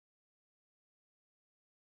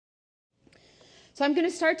So I'm going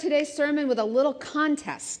to start today's sermon with a little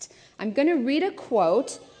contest. I'm going to read a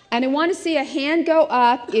quote, and I want to see a hand go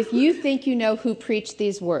up if you think you know who preached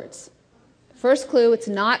these words. First clue, it's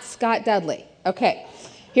not Scott Dudley. Okay,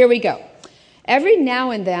 here we go. Every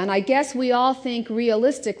now and then, I guess we all think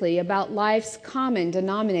realistically about life's common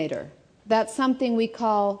denominator. That's something we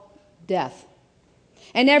call death.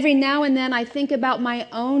 And every now and then, I think about my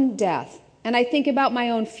own death. And I think about my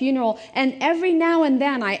own funeral, and every now and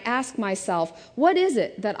then I ask myself, what is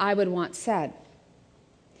it that I would want said?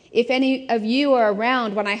 If any of you are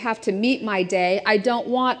around when I have to meet my day, I don't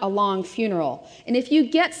want a long funeral. And if you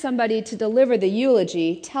get somebody to deliver the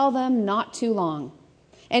eulogy, tell them not too long.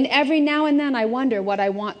 And every now and then I wonder what I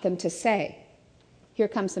want them to say. Here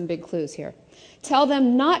comes some big clues here. Tell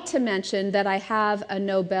them not to mention that I have a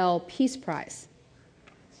Nobel Peace Prize.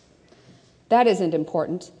 That isn't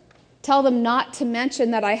important. Tell them not to mention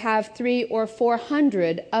that I have 300 or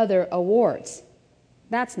 400 other awards.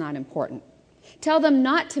 That's not important. Tell them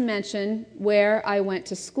not to mention where I went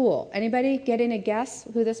to school. Anybody getting a guess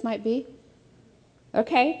who this might be?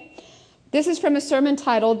 Okay. This is from a sermon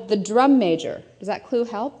titled The Drum Major. Does that clue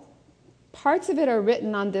help? Parts of it are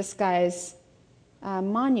written on this guy's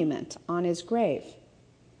monument on his grave.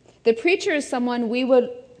 The preacher is someone we would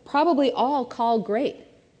probably all call great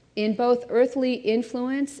in both earthly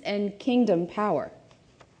influence and kingdom power.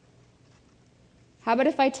 How about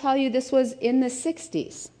if I tell you this was in the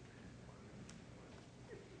 60s?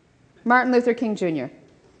 Martin Luther King Jr.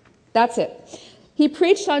 That's it. He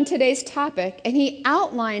preached on today's topic, and he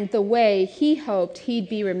outlined the way he hoped he'd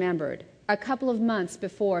be remembered a couple of months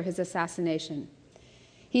before his assassination.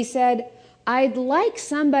 He said, "I'd like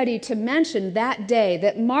somebody to mention that day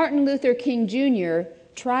that Martin Luther King Jr.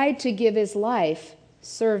 tried to give his life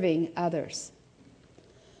serving others.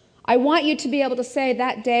 I want you to be able to say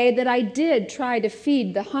that day that I did try to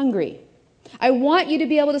feed the hungry. I want you to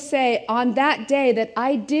be able to say on that day that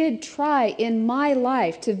I did try in my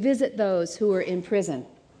life to visit those who were in prison.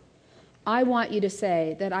 I want you to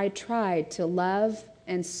say that I tried to love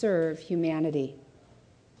and serve humanity."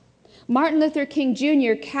 Martin Luther King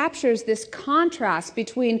Jr. captures this contrast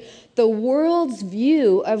between the world's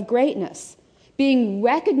view of greatness, being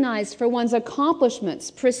recognized for one's accomplishments,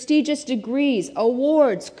 prestigious degrees,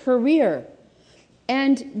 awards, career,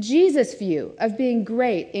 and Jesus' view of being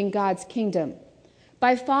great in God's kingdom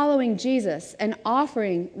by following Jesus and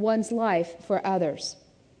offering one's life for others.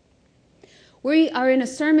 We are in a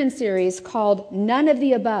sermon series called None of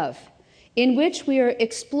the Above, in which we are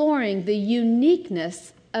exploring the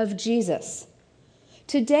uniqueness of Jesus.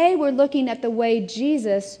 Today we're looking at the way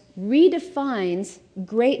Jesus redefines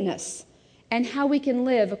greatness and how we can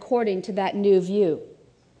live according to that new view.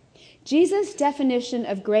 Jesus' definition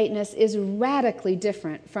of greatness is radically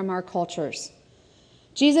different from our culture's.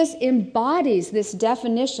 Jesus embodies this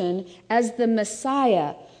definition as the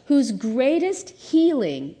Messiah, whose greatest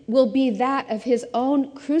healing will be that of his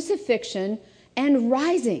own crucifixion and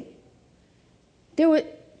rising.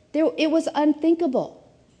 It was unthinkable.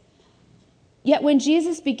 Yet when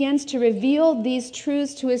Jesus begins to reveal these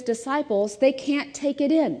truths to his disciples, they can't take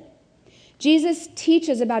it in. Jesus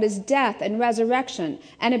teaches about his death and resurrection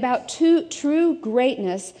and about true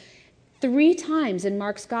greatness 3 times in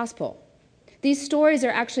Mark's gospel. These stories are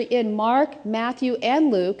actually in Mark, Matthew, and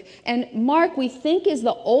Luke. And Mark, we think, is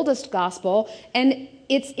the oldest gospel, and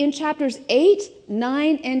it's in chapters 8,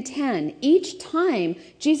 9, and 10. Each time,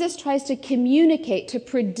 Jesus tries to communicate, to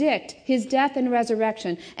predict his death and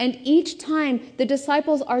resurrection. And each time, the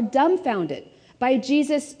disciples are dumbfounded by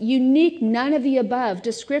Jesus' unique none-of-the-above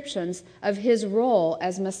descriptions of his role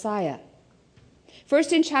as Messiah.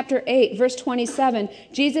 First, in chapter 8, verse 27,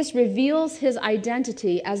 Jesus reveals his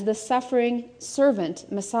identity as the suffering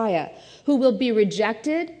servant Messiah, who will be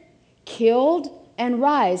rejected, killed, and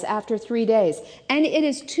rise after 3 days. And it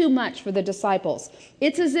is too much for the disciples.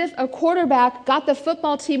 It's as if a quarterback got the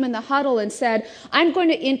football team in the huddle and said, "I'm going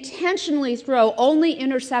to intentionally throw only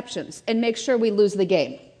interceptions and make sure we lose the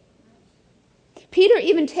game." Peter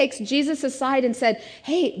even takes Jesus aside and said,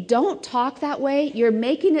 "Hey, don't talk that way. You're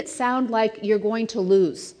making it sound like you're going to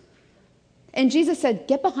lose." And Jesus said,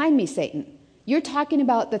 "Get behind me, Satan. You're talking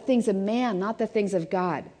about the things of man, not the things of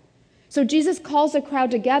God." So Jesus calls the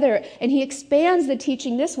crowd together and he expands the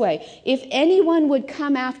teaching this way. "If anyone would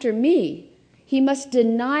come after me, he must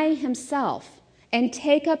deny himself and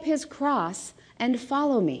take up his cross and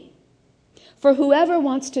follow me. For whoever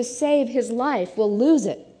wants to save his life will lose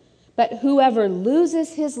it. But whoever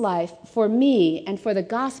loses his life for me and for the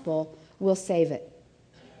gospel will save it."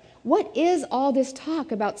 What is all this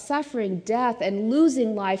talk about suffering, death, and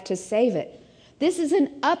losing life to save it? This is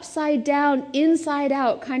an upside down, inside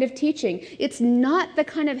out kind of teaching. It's not the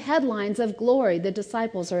kind of headlines of glory the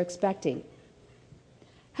disciples are expecting.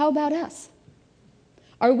 How about us?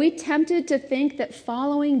 Are we tempted to think that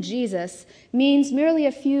following Jesus means merely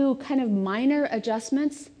a few kind of minor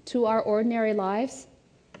adjustments to our ordinary lives?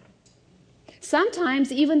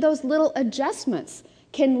 Sometimes even those little adjustments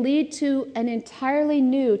can lead to an entirely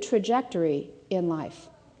new trajectory in life.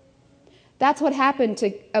 That's what happened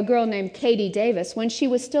to a girl named Katie Davis when she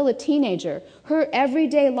was still a teenager. Her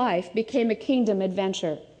everyday life became a kingdom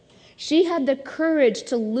adventure. She had the courage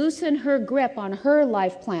to loosen her grip on her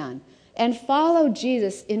life plan and follow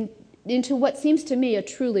Jesus into what seems to me a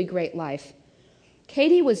truly great life.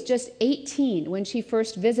 Katie was just 18 when she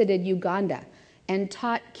first visited Uganda and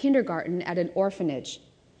taught kindergarten at an orphanage.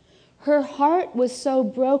 Her heart was so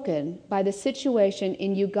broken by the situation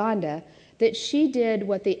in Uganda that she did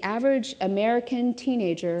what the average American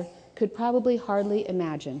teenager could probably hardly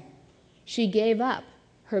imagine. She gave up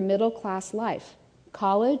her middle-class life,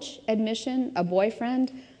 college, admission, a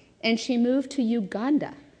boyfriend, and she moved to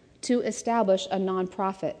Uganda to establish a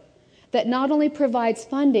nonprofit that not only provides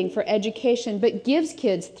funding for education, but gives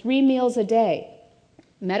kids 3 meals a day,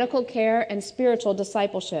 medical care, and spiritual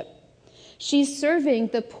discipleship. She's serving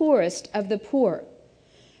the poorest of the poor.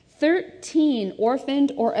 13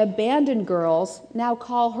 orphaned or abandoned girls now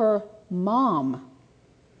call her Mom.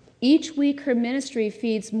 Each week, her ministry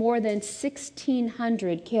feeds more than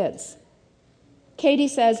 1,600 kids. Katie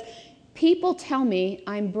says, "People tell me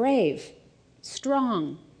I'm brave,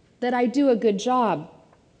 strong, that I do a good job."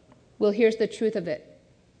 Well, here's the truth of it.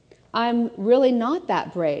 I'm really not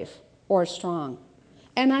that brave or strong,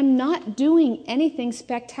 and I'm not doing anything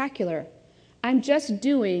spectacular. I'm just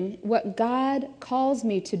doing what God calls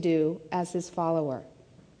me to do as his follower.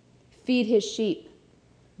 Feed his sheep.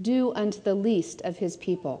 Do unto the least of his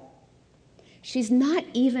people. She's not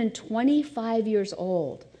even 25 years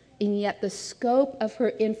old, and yet the scope of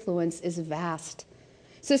her influence is vast.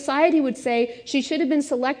 Society would say she should have been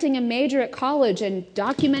selecting a major at college and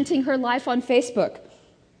documenting her life on Facebook.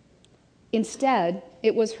 Instead,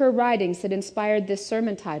 it was her writings that inspired this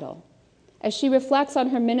sermon title. As she reflects on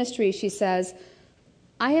her ministry, she says,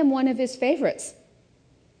 "I am one of his favorites,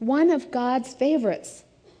 one of God's favorites,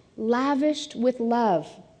 lavished with love."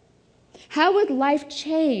 How would life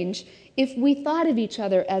change if we thought of each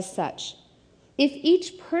other as such? If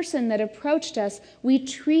each person that approached us we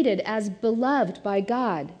treated as beloved by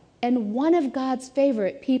God and one of God's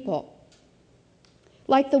favorite people?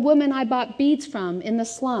 Like the woman I bought beads from in the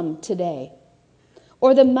slum today,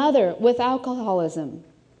 or the mother with alcoholism,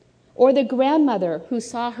 or the grandmother who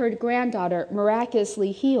saw her granddaughter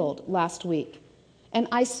miraculously healed last week, and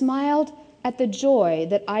I smiled at the joy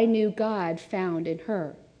that I knew God found in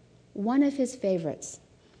her, one of his favorites.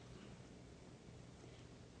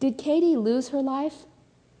 Did Katie lose her life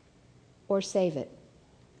or save it?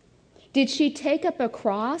 Did she take up a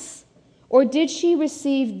cross, or did she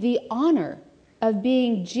receive the honor of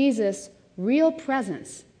being Jesus' real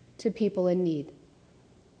presence to people in need?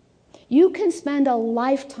 You can spend a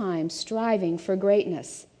lifetime striving for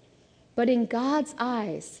greatness, but in God's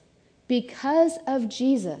eyes, because of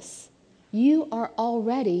Jesus, you are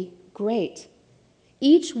already great.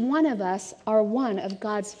 Each one of us are one of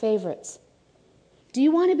God's favorites. Do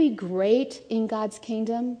you want to be great in God's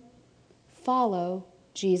kingdom? Follow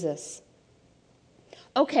Jesus.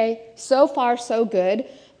 Okay, so far so good.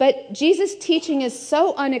 But Jesus' teaching is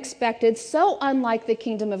so unexpected, so unlike the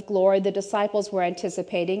kingdom of glory the disciples were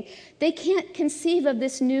anticipating, they can't conceive of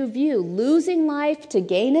this new view. Losing life to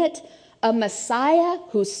gain it, a Messiah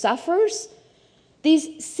who suffers.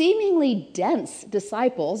 These seemingly dense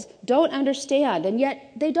disciples don't understand, and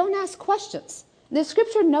yet they don't ask questions. The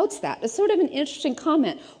scripture notes that. It's sort of an interesting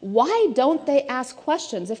comment. Why don't they ask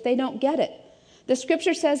questions if they don't get it? The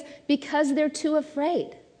scripture says, because they're too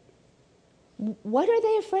afraid. What are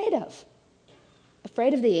they afraid of?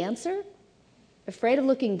 Afraid of the answer? Afraid of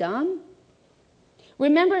looking dumb?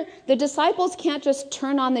 Remember, the disciples can't just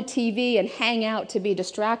turn on the TV and hang out to be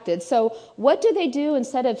distracted. So what do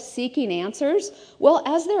instead of seeking answers? Well,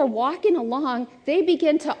 as they're walking along, they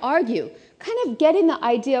begin to argue, kind of getting the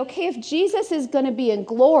idea, okay, if Jesus is going to be in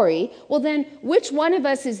glory, well then which one of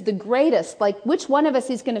us is the greatest? Like which one of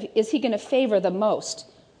us is he going to favor the most?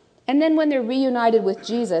 And then when they're reunited with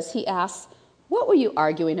Jesus, he asks, "What were you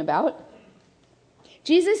arguing about?"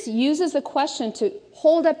 Jesus uses the question to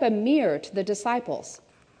hold up a mirror to the disciples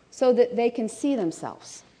so that they can see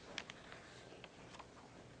themselves.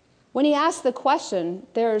 When he asks the question,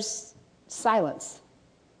 there's silence.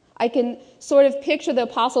 I can sort of picture the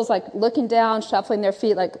apostles like looking down, shuffling their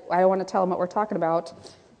feet, like, I don't want to tell them what we're talking about.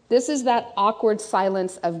 This is that awkward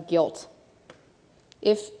silence of guilt.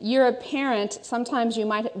 If you're a parent, sometimes you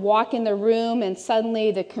might walk in the room and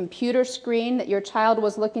suddenly the computer screen that your child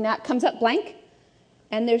was looking at comes up blank,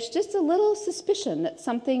 and there's just a little suspicion that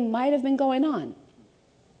something might have been going on.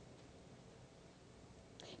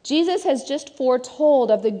 Jesus has just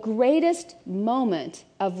foretold of the greatest moment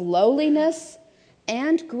of lowliness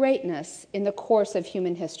and greatness in the course of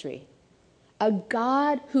human history. A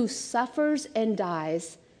God who suffers and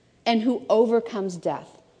dies and who overcomes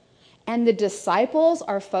death. And the disciples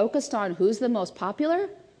are focused on who's the most popular?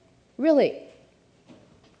 Really?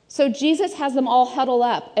 So Jesus has them all huddle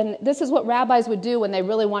up, and this is what rabbis would do when they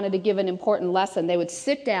really wanted to give an important lesson. They would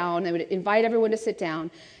sit down, they would invite everyone to sit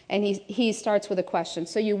down, and he starts with a question.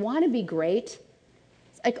 So you want to be great?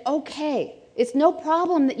 It's like, okay, it's no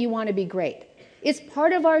problem that you want to be great. It's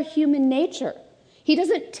part of our human nature. He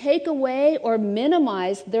doesn't take away or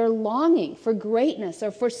minimize their longing for greatness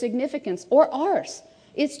or for significance or ours.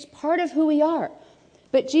 It's part of who we are.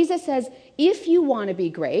 But Jesus says, if you want to be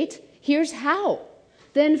great, here's how.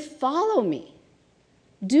 Then follow me.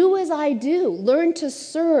 Do as I do. Learn to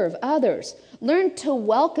serve others. Learn to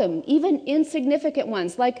welcome even insignificant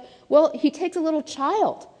ones. Like, well, he takes a little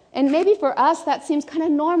child. And maybe for us that seems kind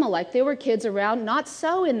of normal, like there were kids around. Not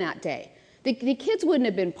so in that day. The kids wouldn't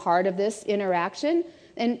have been part of this interaction.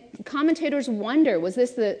 And commentators wonder, was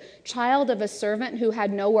this the child of a servant who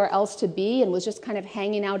had nowhere else to be and was just kind of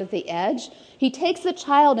hanging out at the edge? He takes the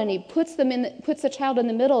child and he puts the child in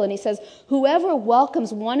the middle, and he says, whoever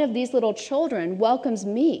welcomes one of these little children welcomes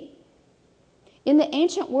me. In the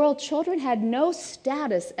ancient world, children had no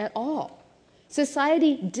status at all.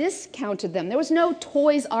 Society discounted them. There was no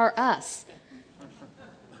Toys R Us.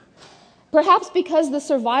 Perhaps because the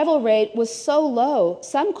survival rate was so low,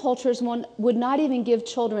 some cultures would not even give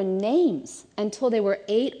children names until they were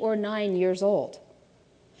 8 or 9 years old.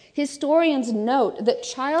 Historians note that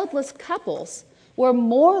childless couples were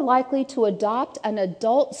more likely to adopt an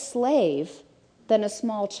adult slave than a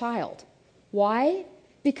small child. Why?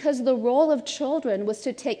 Because the role of children was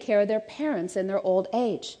to take care of their parents in their old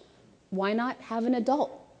age. Why not have an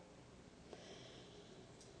adult?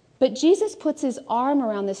 But Jesus puts his arm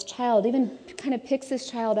around this child, even kind of picks this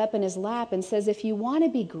child up in his lap and says, if you want to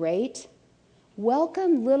be great,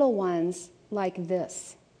 welcome little ones like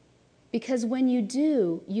this. Because when you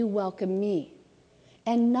do, you welcome me.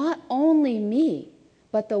 And not only me,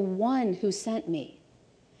 but the one who sent me.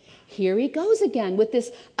 Here he goes again with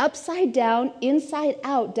this upside down, inside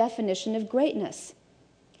out definition of greatness.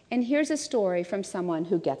 And here's a story from someone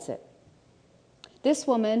who gets it. This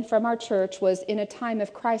woman from our church was in a time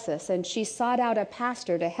of crisis, and she sought out a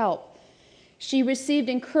pastor to help. She received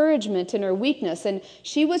encouragement in her weakness, and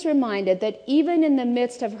she was reminded that even in the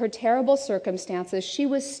midst of her terrible circumstances, she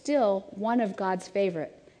was still one of God's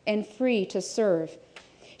favorite and free to serve.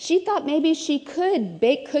 She thought maybe she could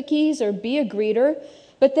bake cookies or be a greeter,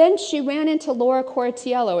 but then she ran into Laura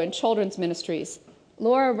Cortiello in Children's Ministries.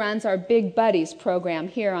 Laura runs our Big Buddies program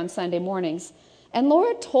here on Sunday mornings. And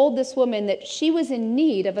Laura told this woman that she was in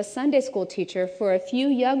need of a Sunday school teacher for a few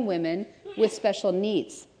young women with special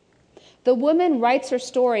needs. The woman writes her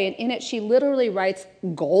story, and in it she literally writes,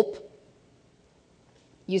 gulp.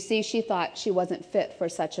 You see, she thought she wasn't fit for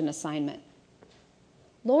such an assignment.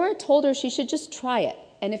 Laura told her she should just try it,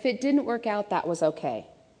 and if it didn't work out, that was okay.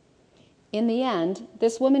 In the end,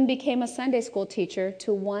 this woman became a Sunday school teacher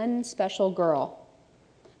to one special girl.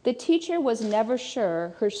 The teacher was never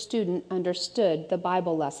sure her student understood the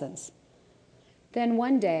Bible lessons. Then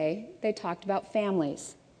one day, they talked about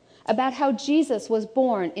families, about how Jesus was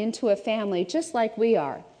born into a family just like we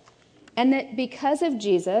are, and that because of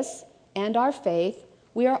Jesus and our faith,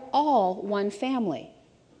 we are all one family.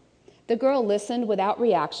 The girl listened without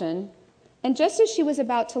reaction, and just as she was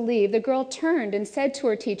about to leave, the girl turned and said to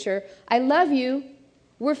her teacher, "I love you.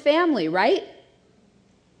 We're family, right?"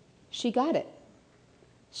 She got it.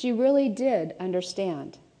 She really did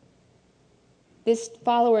understand. This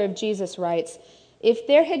follower of Jesus writes, if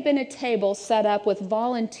there had been a table set up with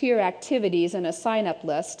volunteer activities and a sign-up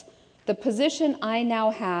list, the position I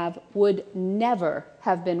now have would never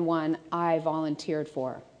have been one I volunteered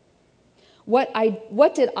for.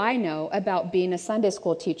 What did I know about being a Sunday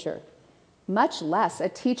school teacher? Much less a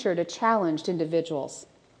teacher to challenged individuals.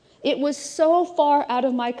 It was so far out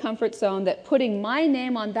of my comfort zone that putting my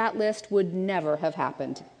name on that list would never have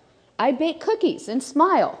happened. I bake cookies and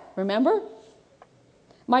smile, remember?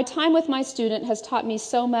 My time with my student has taught me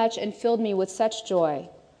so much and filled me with such joy.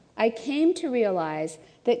 I came to realize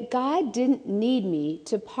that God didn't need me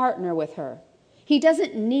to partner with her. He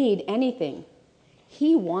doesn't need anything.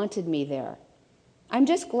 He wanted me there. I'm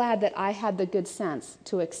just glad that I had the good sense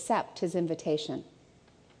to accept his invitation.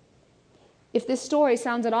 If this story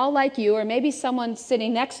sounds at all like you, or maybe someone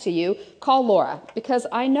sitting next to you, call Laura, because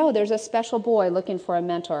I know there's a special boy looking for a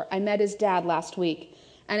mentor. I met his dad last week,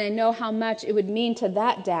 and I know how much it would mean to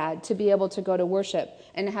that dad to be able to go to worship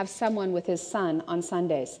and have someone with his son on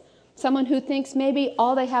Sundays. Someone who thinks maybe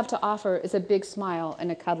all they have to offer is a big smile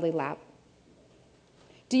and a cuddly lap.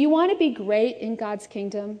 Do you want to be great in God's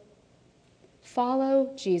kingdom?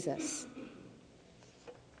 Follow Jesus.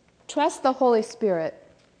 Trust the Holy Spirit.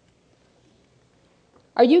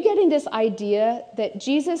 Are you getting this idea that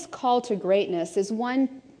Jesus' call to greatness is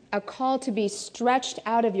a call to be stretched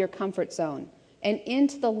out of your comfort zone and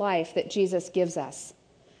into the life that Jesus gives us?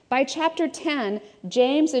 By chapter 10,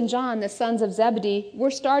 James and John, the sons of Zebedee,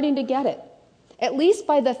 were starting to get it. At least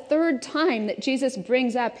by the third time that Jesus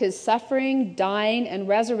brings up his suffering, dying, and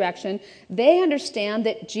resurrection, they understand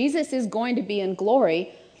that Jesus is going to be in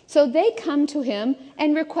glory, so they come to him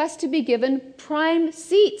and request to be given prime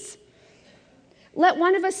seats. Let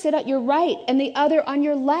one of us sit at your right and the other on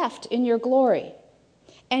your left in your glory.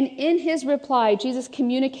 And in his reply, Jesus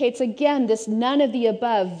communicates again this none of the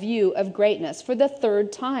above view of greatness for the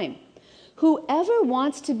third time. Whoever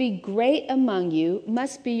wants to be great among you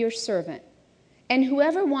must be your servant, and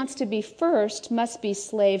whoever wants to be first must be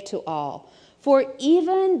slave to all. For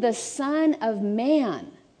even the Son of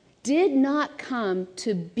Man did not come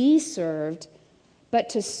to be served, but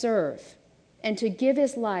to serve, and to give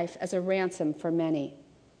his life as a ransom for many.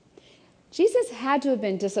 Jesus had to have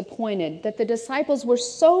been disappointed that the disciples were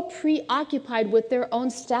so preoccupied with their own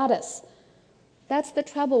status. That's the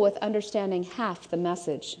trouble with understanding half the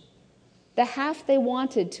message. The half they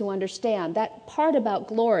wanted to understand, that part about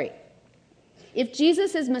glory. If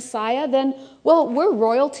Jesus is Messiah, then, well, we're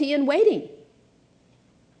royalty in waiting.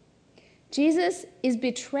 Jesus is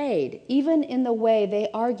betrayed even in the way they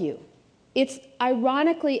argue. It's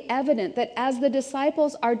ironically evident that as the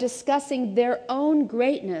disciples are discussing their own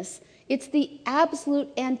greatness, it's the absolute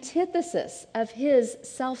antithesis of his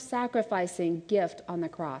self-sacrificing gift on the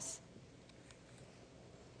cross.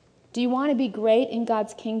 Do you want to be great in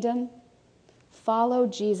God's kingdom? Follow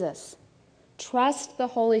Jesus. Trust the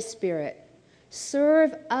Holy Spirit.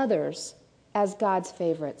 Serve others as God's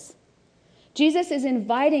favorites. Jesus is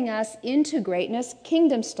inviting us into greatness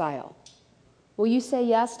kingdom style. Will you say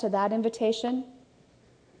yes to that invitation?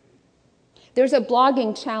 There's a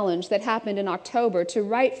blogging challenge that happened in October to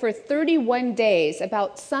write for 31 days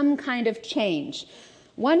about some kind of change.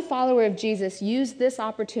 One follower of Jesus used this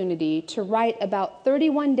opportunity to write about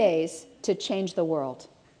 31 days to change the world.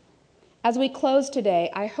 As we close today,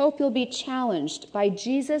 I hope you'll be challenged by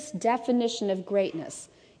Jesus' definition of greatness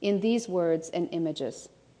in these words and images.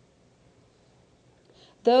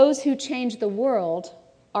 Those who change the world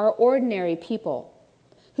are ordinary people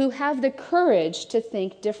who have the courage to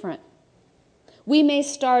think different. We may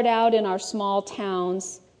start out in our small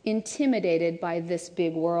towns, intimidated by this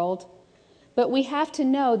big world, but we have to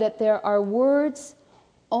know that there are words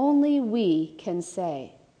only we can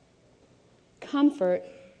say. Comfort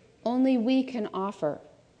only we can offer.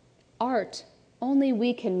 Art only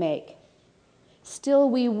we can make. Still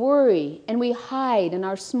we worry and we hide in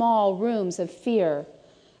our small rooms of fear,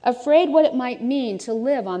 afraid what it might mean to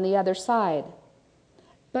live on the other side.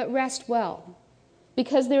 But rest well,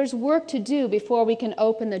 because there's work to do before we can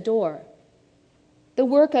open the door. The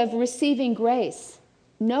work of receiving grace,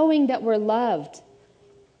 knowing that we're loved,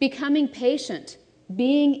 becoming patient,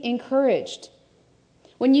 being encouraged.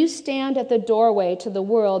 When you stand at the doorway to the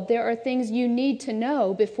world, there are things you need to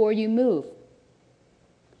know before you move.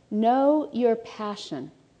 Know your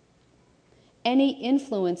passion. Any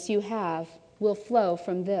influence you have will flow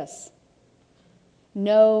from this.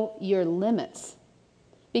 Know your limits,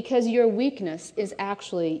 because your weakness is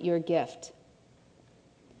actually your gift.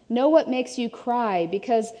 Know what makes you cry,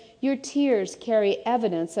 because your tears carry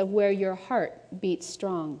evidence of where your heart beats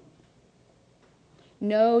strong.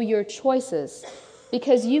 Know your choices,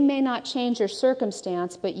 because you may not change your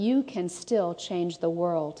circumstance, but you can still change the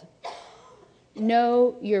world.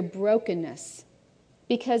 Know your brokenness,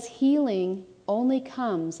 because healing only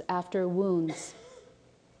comes after wounds.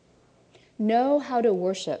 Know how to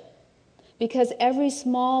worship, because every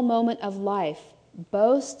small moment of life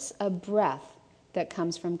boasts a breath that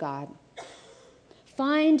comes from God.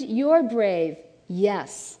 Find your brave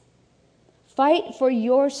yes. Fight for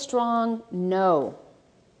your strong no.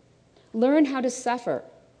 Learn how to suffer,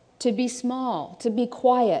 to be small, to be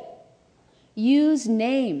quiet. Use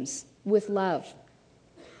names with love.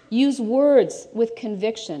 Use words with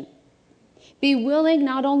conviction. Be willing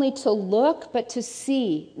not only to look, but to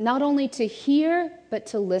see, not only to hear, but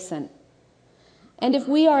to listen. And if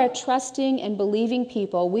we are a trusting and believing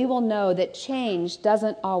people, we will know that change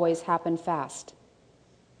doesn't always happen fast.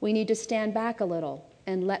 We need to stand back a little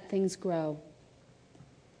and let things grow.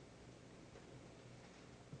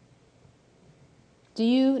 Do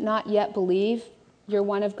you not yet believe you're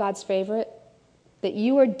one of God's favorite? That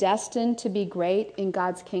you are destined to be great in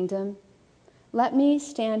God's kingdom? Let me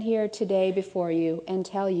stand here today before you and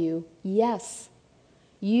tell you, yes,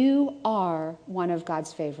 you are one of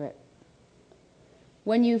God's favorite.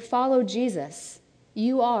 When you follow Jesus,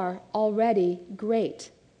 you are already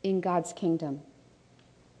great in God's kingdom.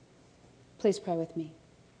 Please pray with me.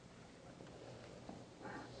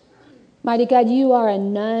 Mighty God, you are a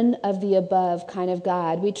none of the above kind of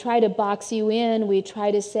God. We try to box you in. We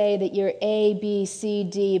try to say that you're A, B, C,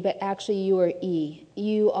 D, but actually you are E.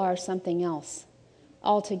 You are something else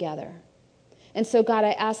altogether. And so, God,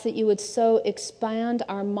 I ask that you would so expand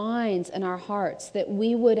our minds and our hearts that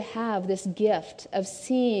we would have this gift of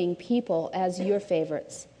seeing people as your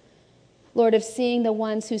favorites. Lord, of seeing the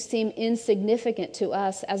ones who seem insignificant to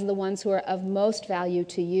us as the ones who are of most value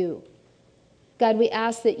to you. God, we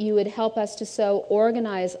ask that you would help us to so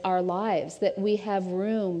organize our lives that we have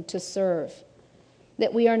room to serve,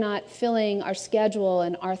 that we are not filling our schedule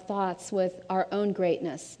and our thoughts with our own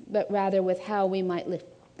greatness, but rather with how we might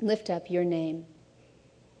lift up your name.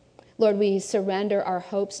 Lord, we surrender our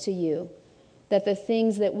hopes to you, that the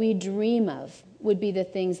things that we dream of would be the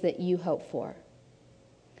things that you hope for.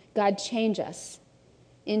 God, change us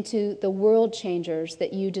into the world changers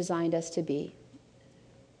that you designed us to be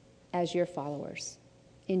as your followers.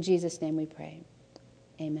 In Jesus' name we pray.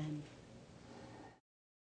 Amen.